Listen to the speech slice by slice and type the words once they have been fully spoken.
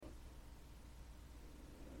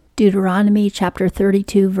Deuteronomy chapter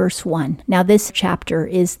 32, verse 1. Now this chapter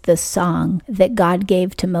is the song that God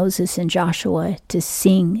gave to Moses and Joshua to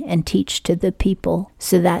sing and teach to the people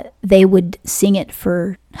so that they would sing it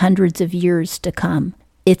for hundreds of years to come.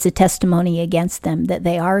 It's a testimony against them that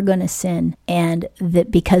they are going to sin, and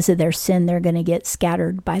that because of their sin, they're going to get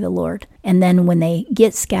scattered by the Lord. And then when they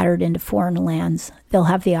get scattered into foreign lands, they'll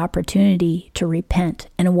have the opportunity to repent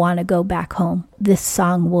and want to go back home. This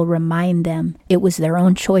song will remind them it was their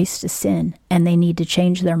own choice to sin, and they need to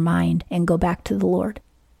change their mind and go back to the Lord.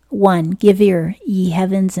 1. Give ear, ye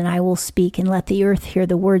heavens, and I will speak, and let the earth hear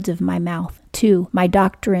the words of my mouth. 2. My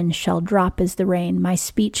doctrine shall drop as the rain, my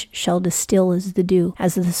speech shall distill as the dew,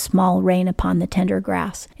 as the small rain upon the tender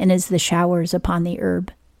grass, and as the showers upon the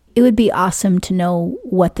herb. It would be awesome to know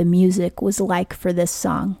what the music was like for this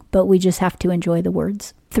song, but we just have to enjoy the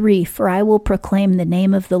words. 3. For I will proclaim the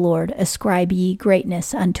name of the Lord, ascribe ye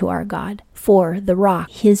greatness unto our God. 4. The rock,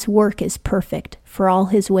 his work is perfect, for all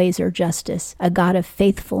his ways are justice, a God of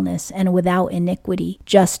faithfulness and without iniquity,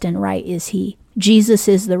 just and right is he. Jesus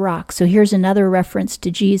is the rock. So here's another reference to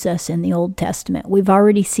Jesus in the Old Testament. We've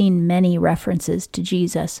already seen many references to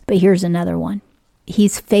Jesus, but here's another one.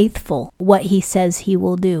 He's faithful. What he says he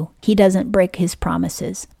will do. He doesn't break his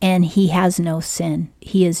promises, and he has no sin.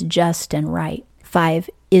 He is just and right. 5.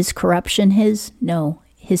 Is corruption his? No.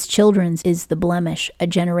 His children's is the blemish, a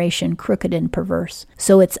generation crooked and perverse.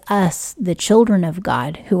 So it's us, the children of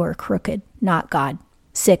God, who are crooked, not God.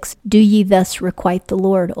 6. Do ye thus requite the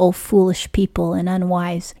Lord, O foolish people and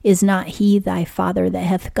unwise? Is not he thy father that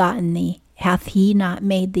hath gotten thee? Hath he not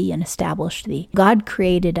made thee and established thee? God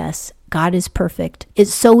created us. God is perfect.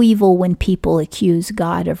 It's so evil when people accuse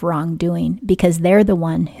God of wrongdoing because they're the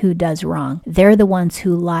one who does wrong. They're the ones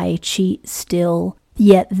who lie, cheat, steal,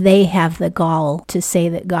 yet they have the gall to say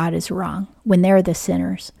that God is wrong when they're the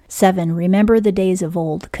sinners. 7. Remember the days of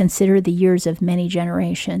old. Consider the years of many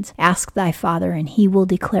generations. Ask thy father, and he will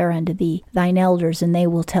declare unto thee, thine elders, and they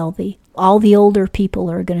will tell thee. All the older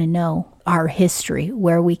people are going to know our history,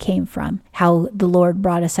 where we came from, how the Lord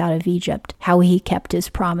brought us out of Egypt, how he kept his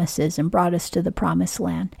promises and brought us to the promised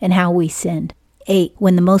land, and how we sinned. 8.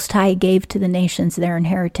 When the Most High gave to the nations their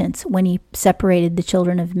inheritance, when he separated the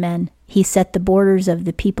children of men, he set the borders of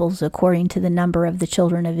the peoples according to the number of the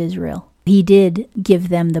children of Israel. He did give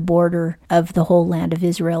them the border of the whole land of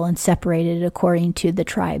Israel and separated it according to the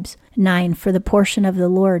tribes. 9. For the portion of the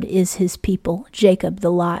Lord is his people, Jacob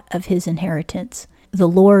the lot of his inheritance. The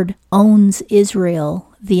Lord owns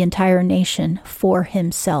Israel, the entire nation, for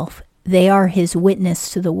himself. They are his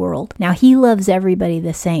witness to the world. Now, he loves everybody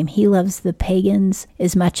the same. He loves the pagans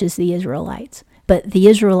as much as the Israelites. But the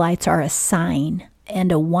Israelites are a sign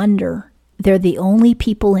and a wonder. They're the only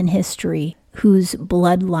people in history whose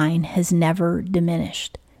bloodline has never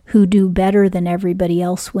diminished, who do better than everybody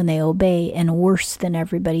else when they obey and worse than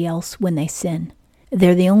everybody else when they sin.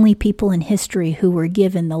 They're the only people in history who were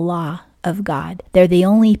given the law of God. They're the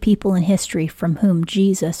only people in history from whom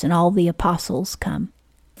Jesus and all the apostles come.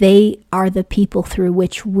 They are the people through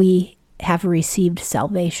which we have received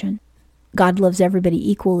salvation. God loves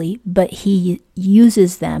everybody equally, but he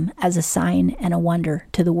uses them as a sign and a wonder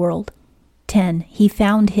to the world. 10. He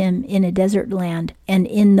found him in a desert land, and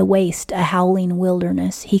in the waste a howling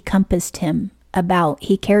wilderness. He compassed him about.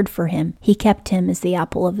 He cared for him. He kept him as the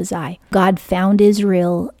apple of his eye. God found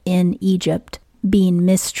Israel in Egypt being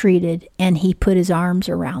mistreated, and he put his arms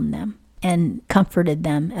around them and comforted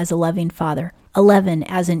them as a loving father. 11.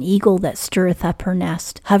 As an eagle that stirreth up her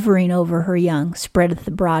nest, hovering over her young, spreadeth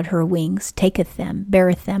abroad her wings, taketh them,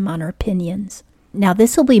 beareth them on her pinions. Now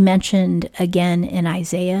this will be mentioned again in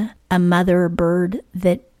Isaiah, a mother bird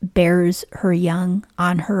that bears her young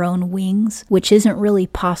on her own wings, which isn't really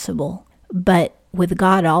possible, but with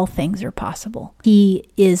God all things are possible. He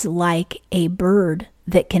is like a bird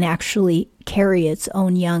that can actually carry its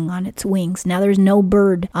own young on its wings. Now there's no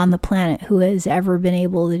bird on the planet who has ever been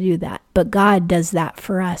able to do that, but God does that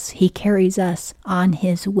for us. He carries us on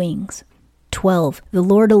his wings. 12. The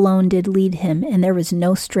Lord alone did lead him, and there was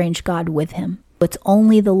no strange God with him. It's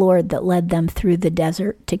only the Lord that led them through the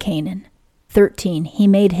desert to Canaan. 13. He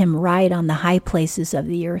made him ride on the high places of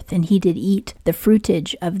the earth, and he did eat the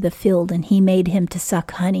fruitage of the field, and he made him to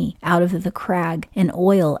suck honey out of the crag, and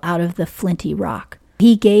oil out of the flinty rock.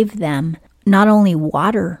 He gave them not only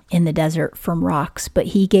water in the desert from rocks, but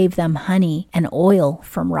he gave them honey and oil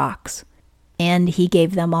from rocks. And he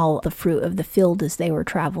gave them all the fruit of the field as they were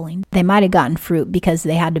traveling. They might have gotten fruit because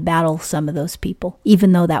they had to battle some of those people,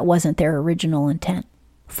 even though that wasn't their original intent.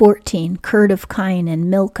 14, curd of kine and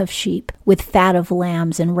milk of sheep, with fat of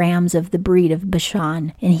lambs and rams of the breed of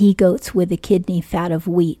Bashan, and he-goats with the kidney fat of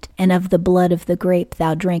wheat, and of the blood of the grape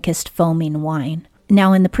thou drinkest foaming wine.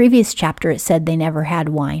 Now in the previous chapter it said they never had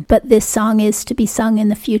wine, but this song is to be sung in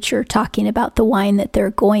the future, talking about the wine that they're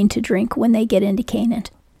going to drink when they get into Canaan.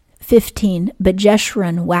 15, but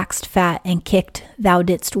Jeshurun waxed fat and kicked, thou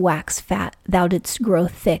didst wax fat, thou didst grow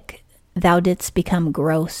thick, thou didst become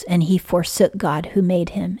gross, and he forsook God who made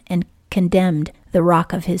him, and condemned the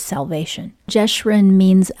rock of his salvation. Jeshurun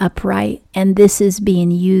means upright, and this is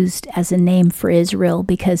being used as a name for Israel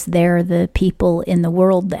because they're the people in the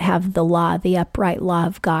world that have the law, the upright law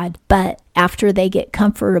of God. But after they get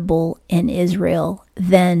comfortable in Israel,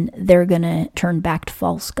 then they're going to turn back to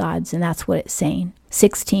false gods, and that's what it's saying.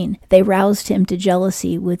 16, they roused him to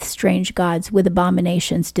jealousy with strange gods, with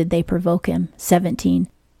abominations did they provoke him. 17,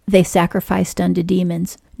 they sacrificed unto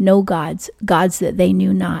demons, no gods, gods that they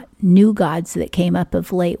knew not, new gods that came up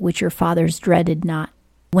of late, which your fathers dreaded not.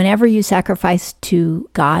 Whenever you sacrifice to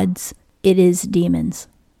gods, it is demons.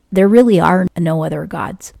 There really are no other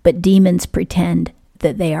gods, but demons pretend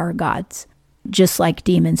that they are gods, just like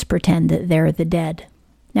demons pretend that they're the dead.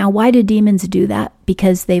 Now, why do demons do that?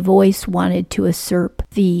 Because they've always wanted to usurp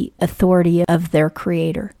the authority of their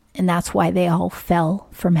creator, and that's why they all fell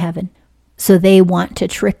from heaven. So they want to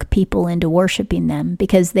trick people into worshiping them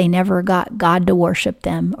because they never got God to worship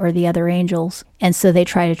them or the other angels, and so they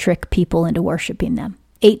try to trick people into worshiping them.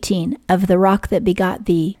 18, of the rock that begot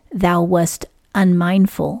thee, thou wast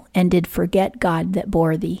unmindful, and did forget God that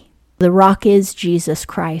bore thee. The rock is Jesus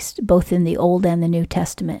Christ, both in the Old and the New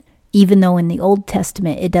Testament. Even though in the Old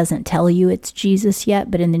Testament it doesn't tell you it's Jesus yet,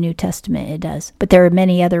 but in the New Testament it does. But there are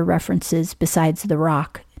many other references besides the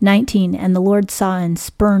rock. 19, and the Lord saw and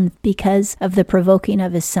spurned because of the provoking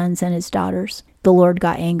of his sons and his daughters. The Lord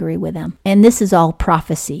got angry with them. And this is all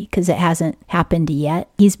prophecy because it hasn't happened yet.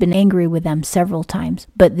 He's been angry with them several times,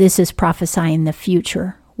 but this is prophesying the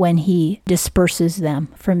future when he disperses them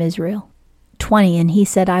from Israel. 20, and he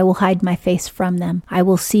said, I will hide my face from them. I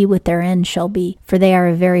will see what their end shall be, for they are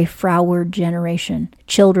a very froward generation,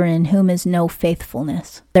 children in whom is no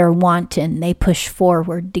faithfulness. They're wanton. They push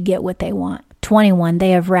forward to get what they want. 21,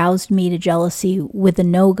 they have roused me to jealousy with a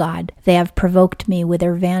no God. They have provoked me with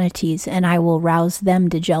their vanities, and I will rouse them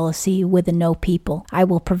to jealousy with a no people. I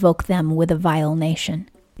will provoke them with a vile nation.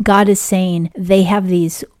 God is saying they have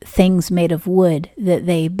these things made of wood that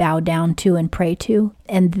they bow down to and pray to,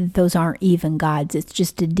 and those aren't even gods. It's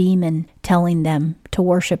just a demon telling them to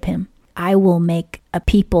worship him. I will make a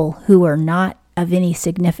people who are not of any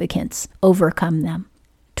significance overcome them.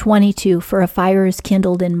 22, for a fire is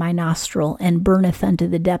kindled in my nostril, and burneth unto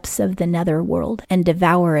the depths of the nether world, and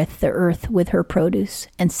devoureth the earth with her produce,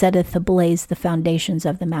 and setteth ablaze the foundations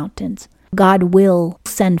of the mountains. God will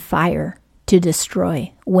send fire to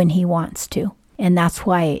destroy when he wants to. And that's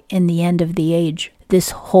why in the end of the age, this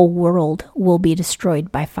whole world will be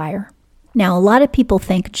destroyed by fire. Now, a lot of people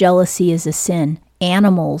think jealousy is a sin.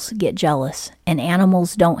 Animals get jealous, and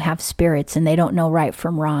animals don't have spirits, and they don't know right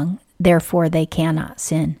from wrong. Therefore, they cannot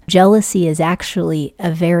sin. Jealousy is actually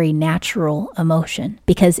a very natural emotion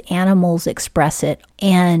because animals express it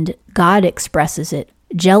and God expresses it.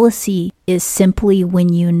 Jealousy is simply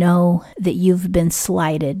when you know that you've been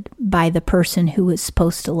slighted by the person who is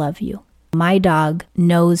supposed to love you. My dog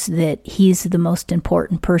knows that he's the most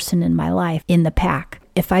important person in my life in the pack.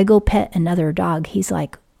 If I go pet another dog, he's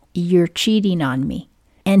like, you're cheating on me.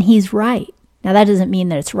 And he's right. Now, that doesn't mean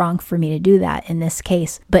that it's wrong for me to do that in this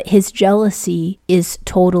case, but his jealousy is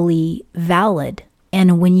totally valid.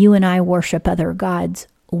 And when you and I worship other gods,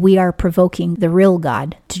 we are provoking the real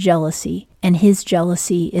God to jealousy, and his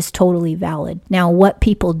jealousy is totally valid. Now, what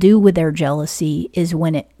people do with their jealousy is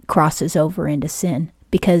when it crosses over into sin,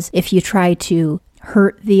 because if you try to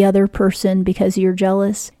hurt the other person because you're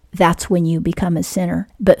jealous, that's when you become a sinner.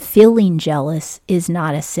 But feeling jealous is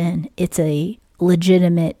not a sin. It's a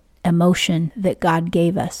legitimate emotion that God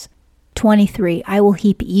gave us. 23, I will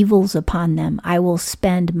heap evils upon them. I will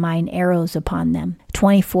spend mine arrows upon them.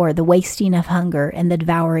 24, the wasting of hunger and the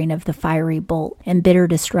devouring of the fiery bolt and bitter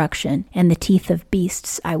destruction and the teeth of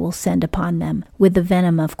beasts I will send upon them with the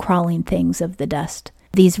venom of crawling things of the dust.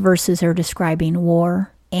 These verses are describing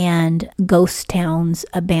war and ghost towns,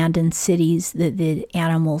 abandoned cities that the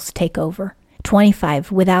animals take over.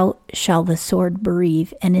 25, without shall the sword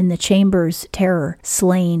bereave, and in the chambers terror,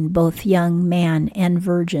 slain both young man and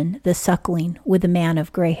virgin, the suckling with a man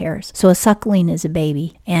of gray hairs. So a suckling is a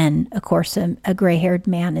baby, and of course a gray-haired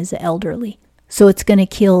man is elderly. So it's going to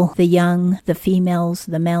kill the young, the females,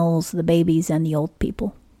 the males, the babies, and the old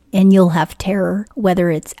people. and you'll have terror, whether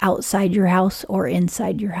it's outside your house or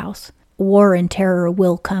inside your house. War and terror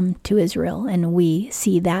will come to Israel, and we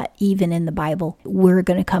see that even in the Bible. We're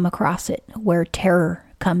going to come across it where terror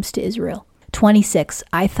comes to Israel. 26,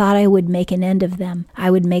 I thought I would make an end of them.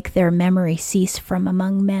 I would make their memory cease from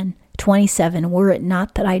among men. 27, were it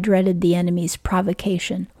not that I dreaded the enemy's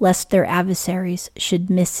provocation, lest their adversaries should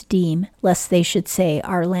misdeem, lest they should say,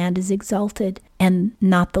 our land is exalted, and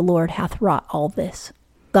not the Lord hath wrought all this.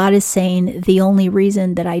 God is saying the only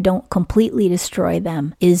reason that I don't completely destroy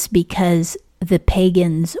them is because the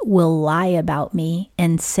pagans will lie about me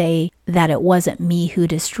and say that it wasn't me who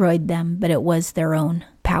destroyed them, but it was their own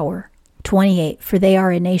power. 28, for they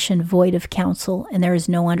are a nation void of counsel, and there is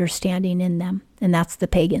no understanding in them. And that's the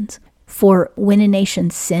pagans. For when a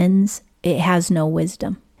nation sins, it has no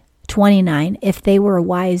wisdom. 29, if they were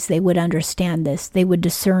wise, they would understand this. They would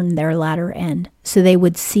discern their latter end. So they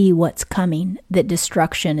would see what's coming, that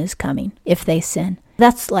destruction is coming if they sin.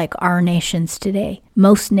 That's like our nations today.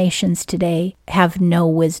 Most nations today have no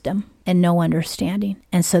wisdom and no understanding.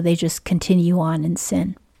 And so they just continue on in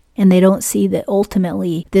sin. And they don't see that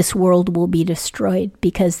ultimately this world will be destroyed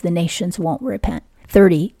because the nations won't repent.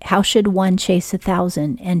 30, how should one chase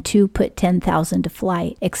 1,000 and two put 10,000 to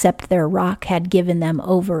flight, except their rock had given them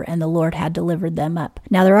over and the Lord had delivered them up?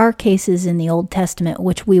 Now there are cases in the Old Testament,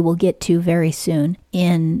 which we will get to very soon,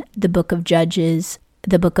 in the book of Judges,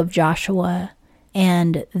 the book of Joshua,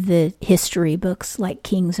 and the history books like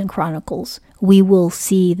Kings and Chronicles. We will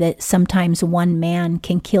see that sometimes one man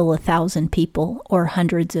can kill 1,000 people or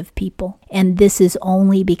hundreds of people. And this is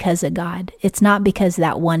only because of God. It's not because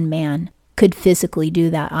that one man could physically do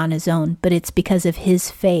that on his own, but it's because of his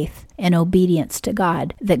faith and obedience to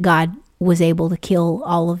God that God was able to kill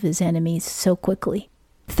all of his enemies so quickly.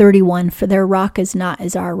 31, for their rock is not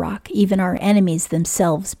as our rock, even our enemies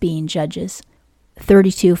themselves being judges.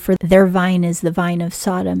 32, for their vine is the vine of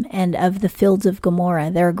Sodom, and of the fields of Gomorrah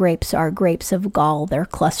their grapes are grapes of gall, their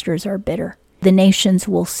clusters are bitter. The nations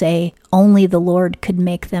will say, only the Lord could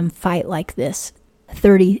make them fight like this.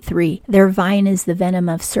 33, their vine is the venom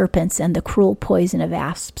of serpents and the cruel poison of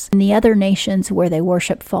asps. In the other nations where they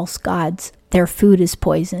worship false gods, their food is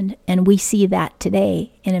poisoned. And we see that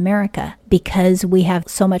today in America because we have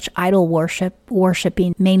so much idol worship,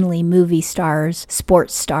 worshiping mainly movie stars,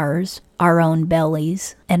 sports stars, our own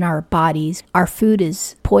bellies and our bodies. Our food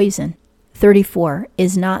is poison. 34,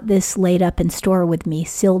 is not this laid up in store with me,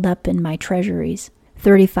 sealed up in my treasuries?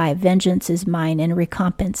 35, vengeance is mine and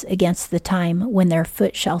recompense against the time when their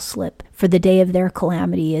foot shall slip. For the day of their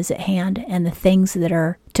calamity is at hand, and the things that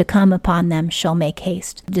are to come upon them shall make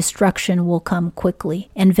haste. Destruction will come quickly,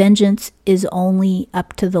 and vengeance is only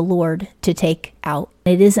up to the Lord to take out.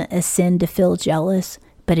 It isn't a sin to feel jealous,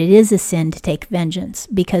 but it is a sin to take vengeance,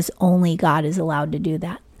 because only God is allowed to do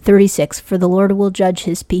that. 36, for the Lord will judge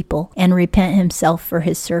his people and repent himself for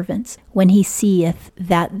his servants, when he seeth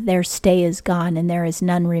that their stay is gone and there is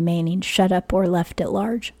none remaining, shut up or left at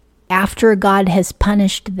large. After God has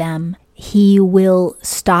punished them, he will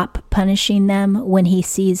stop punishing them when he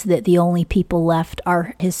sees that the only people left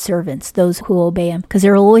are his servants, those who obey him. Because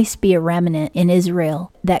there will always be a remnant in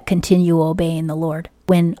Israel that continue obeying the Lord.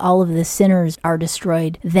 When all of the sinners are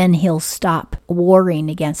destroyed, then he'll stop warring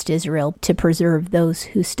against Israel to preserve those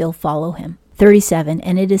who still follow him. 37,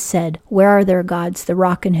 and it is said, where are their gods, the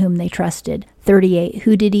rock in whom they trusted? 38,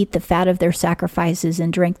 who did eat the fat of their sacrifices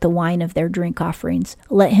and drank the wine of their drink offerings?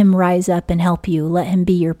 Let him rise up and help you. Let him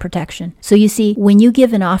be your protection. So you see, when you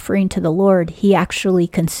give an offering to the Lord, he actually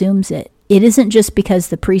consumes it. It isn't just because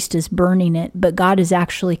the priest is burning it, but God is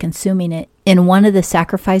actually consuming it. In one of the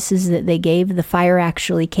sacrifices that they gave, the fire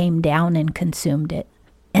actually came down and consumed it.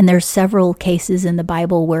 And there's several cases in the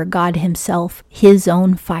Bible where God himself, his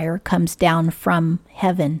own fire comes down from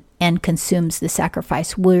heaven and consumes the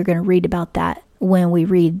sacrifice. We're going to read about that when we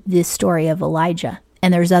read this story of Elijah.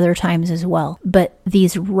 And there's other times as well. But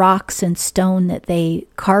these rocks and stone that they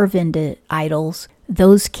carve into idols,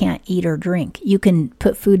 those can't eat or drink. You can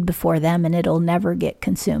put food before them and it'll never get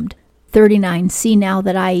consumed. 39, see now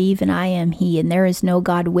that I, even I am he, and there is no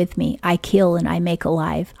God with me. I kill and I make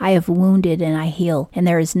alive. I have wounded and I heal, and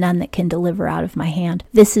there is none that can deliver out of my hand.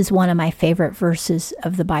 This is one of my favorite verses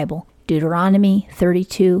of the Bible. Deuteronomy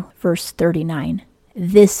 32, verse 39.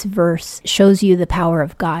 This verse shows you the power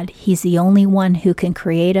of God. He's the only one who can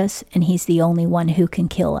create us, and he's the only one who can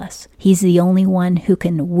kill us. He's the only one who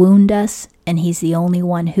can wound us, and he's the only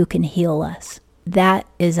one who can heal us. That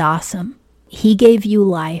is awesome. He gave you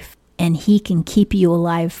life, and he can keep you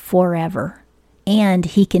alive forever. And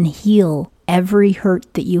he can heal every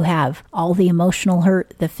hurt that you have. All the emotional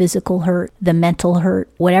hurt, the physical hurt, the mental hurt,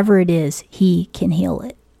 whatever it is, he can heal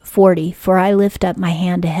it. 40, for I lift up my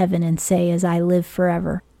hand to heaven and say, as I live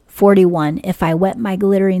forever. 41, if I whet my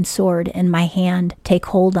glittering sword and my hand take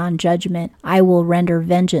hold on judgment, I will render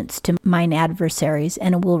vengeance to mine adversaries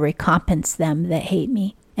and will recompense them that hate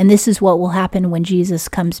me. And this is what will happen when Jesus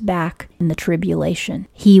comes back in the tribulation.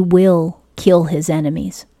 He will kill his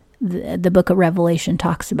enemies. The book of Revelation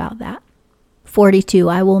talks about that. 42,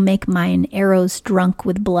 I will make mine arrows drunk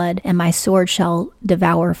with blood, and my sword shall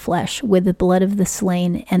devour flesh, with the blood of the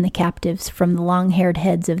slain and the captives from the long-haired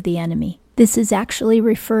heads of the enemy. This is actually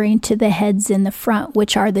referring to the heads in the front,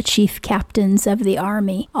 which are the chief captains of the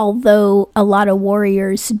army, although a lot of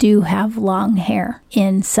warriors do have long hair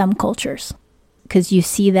in some cultures. Because you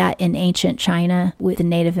see that in ancient China with the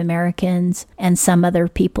Native Americans and some other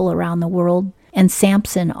people around the world. And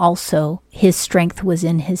Samson also, his strength was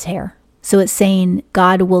in his hair. So it's saying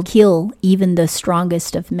God will kill even the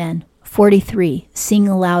strongest of men. 43, sing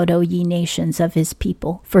aloud, O ye nations of his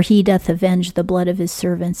people, for he doth avenge the blood of his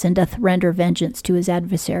servants, and doth render vengeance to his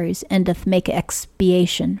adversaries, and doth make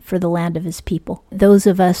expiation for the land of his people. Those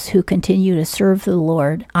of us who continue to serve the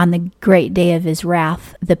Lord on the great day of his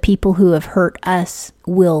wrath, the people who have hurt us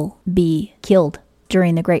will be killed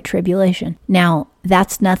during the Great Tribulation. Now,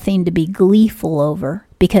 that's nothing to be gleeful over,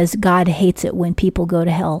 because God hates it when people go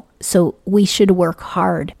to hell. So we should work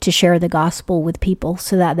hard to share the gospel with people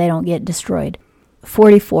so that they don't get destroyed.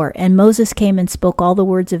 44, and Moses came and spoke all the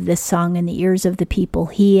words of this song in the ears of the people,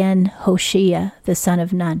 he and Hoshea, the son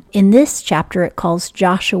of Nun. In this chapter, it calls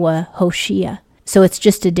Joshua Hoshea. So it's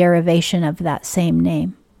just a derivation of that same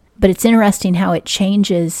name. But it's interesting how it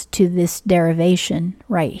changes to this derivation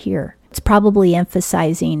right here. It's probably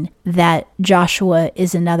emphasizing that Joshua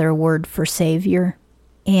is another word for Savior.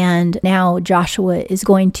 And now Joshua is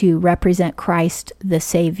going to represent Christ the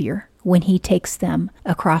Savior when he takes them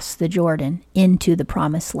across the Jordan into the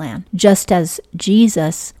promised land. Just as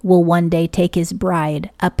Jesus will one day take his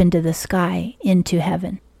bride up into the sky, into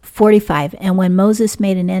heaven. 45, and when Moses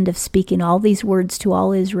made an end of speaking all these words to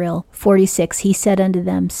all Israel, 46, he said unto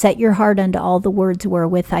them, set your heart unto all the words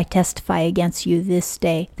wherewith I testify against you this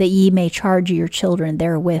day, that ye may charge your children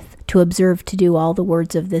therewith to observe to do all the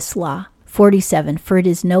words of this law. 47, for it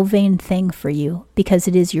is no vain thing for you, because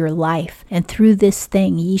it is your life, and through this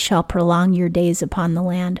thing ye shall prolong your days upon the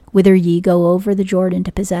land, whither ye go over the Jordan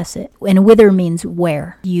to possess it. And whither means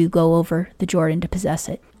where you go over the Jordan to possess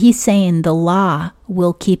it. He's saying the law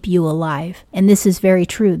will keep you alive. And this is very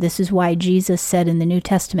true. This is why Jesus said in the New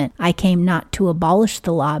Testament, I came not to abolish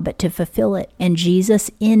the law, but to fulfill it. And Jesus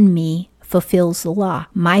in me fulfills the law.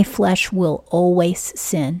 My flesh will always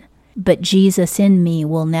sin, but Jesus in me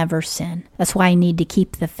will never sin. That's why I need to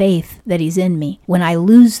keep the faith that he's in me. When I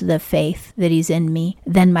lose the faith that he's in me,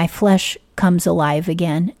 then my flesh comes alive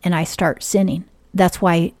again and I start sinning. That's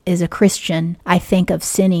why as a Christian, I think of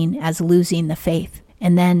sinning as losing the faith.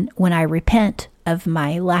 And then when I repent of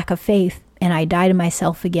my lack of faith and I die to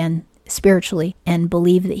myself again spiritually and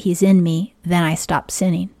believe that he's in me, then I stop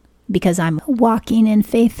sinning because I'm walking in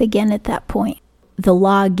faith again at that point. The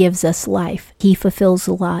law gives us life. He fulfills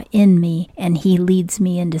the law in me, and he leads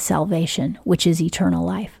me into salvation, which is eternal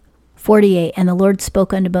life. 48, and the Lord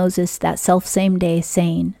spoke unto Moses that selfsame day,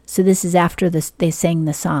 saying, so this is after they sang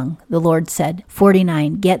the song. The Lord said,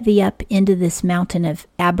 49, get thee up into this mountain of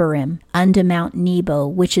Abarim, unto Mount Nebo,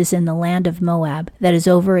 which is in the land of Moab, that is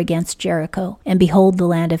over against Jericho, and behold the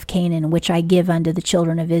land of Canaan, which I give unto the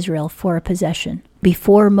children of Israel for a possession.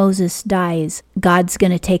 Before Moses dies, God's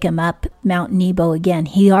going to take him up Mount Nebo again.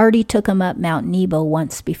 He already took him up Mount Nebo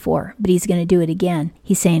once before, but he's going to do it again.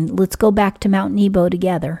 He's saying, let's go back to Mount Nebo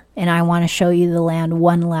together, and I want to show you the land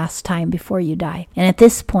one last time before you die. And at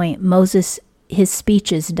this point, Moses, his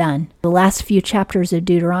speech is done. The last few chapters of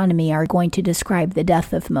Deuteronomy are going to describe the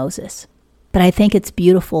death of Moses. But I think it's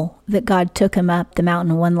beautiful that God took him up the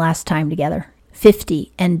mountain one last time together.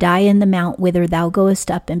 50, and die in the mount whither thou goest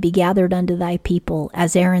up, and be gathered unto thy people,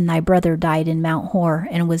 as Aaron thy brother died in Mount Hor,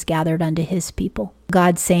 and was gathered unto his people.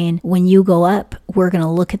 God saying, when you go up, we're going to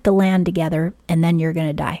look at the land together, and then you're going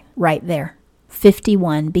to die right there.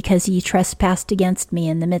 51, because ye trespassed against me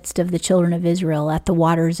in the midst of the children of Israel at the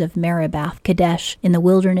waters of Meribah, Kadesh, in the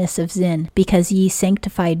wilderness of Zin, because ye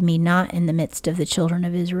sanctified me not in the midst of the children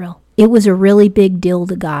of Israel. It was a really big deal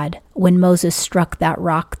to God when Moses struck that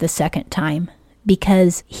rock the second time,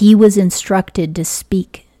 because he was instructed to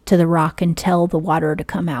speak to the rock and tell the water to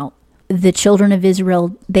come out. The children of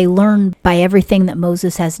Israel, they learned by everything that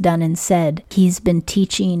Moses has done and said. He's been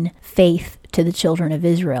teaching faith to the children of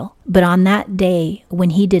Israel. But on that day, when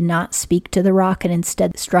he did not speak to the rock and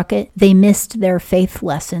instead struck it, they missed their faith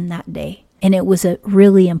lesson that day. And it was a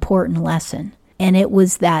really important lesson. And it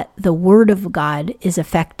was that the Word of God is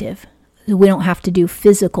effective. We don't have to do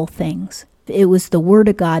physical things. It was the Word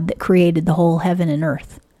of God that created the whole heaven and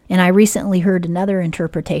earth. And I recently heard another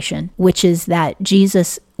interpretation, which is that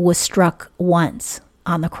Jesus was struck once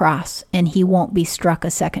on the cross, and he won't be struck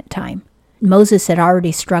a second time. Moses had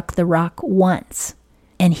already struck the rock once,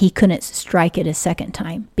 and he couldn't strike it a second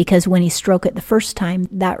time, because when he struck it the first time,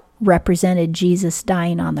 that represented Jesus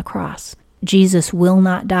dying on the cross. Jesus will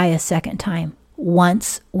not die a second time.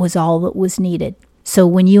 Once was all that was needed. So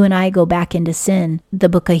when you and I go back into sin, the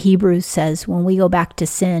book of Hebrews says when we go back to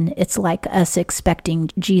sin, it's like us expecting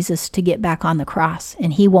Jesus to get back on the cross,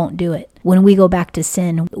 and he won't do it. When we go back to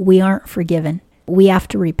sin, we aren't forgiven. We have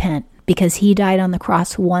to repent, because he died on the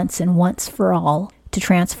cross once and once for all to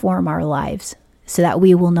transform our lives so that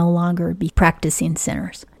we will no longer be practicing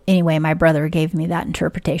sinners. Anyway, my brother gave me that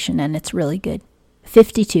interpretation, and it's really good.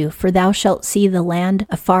 52, for thou shalt see the land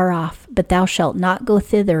afar off, but thou shalt not go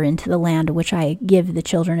thither into the land which I give the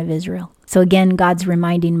children of Israel. So again, God's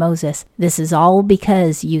reminding Moses, this is all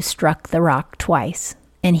because you struck the rock twice.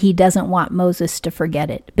 And he doesn't want Moses to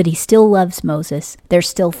forget it, but he still loves Moses. They're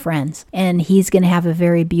still friends, and he's going to have a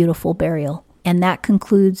very beautiful burial. And that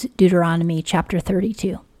concludes Deuteronomy chapter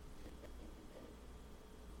 32.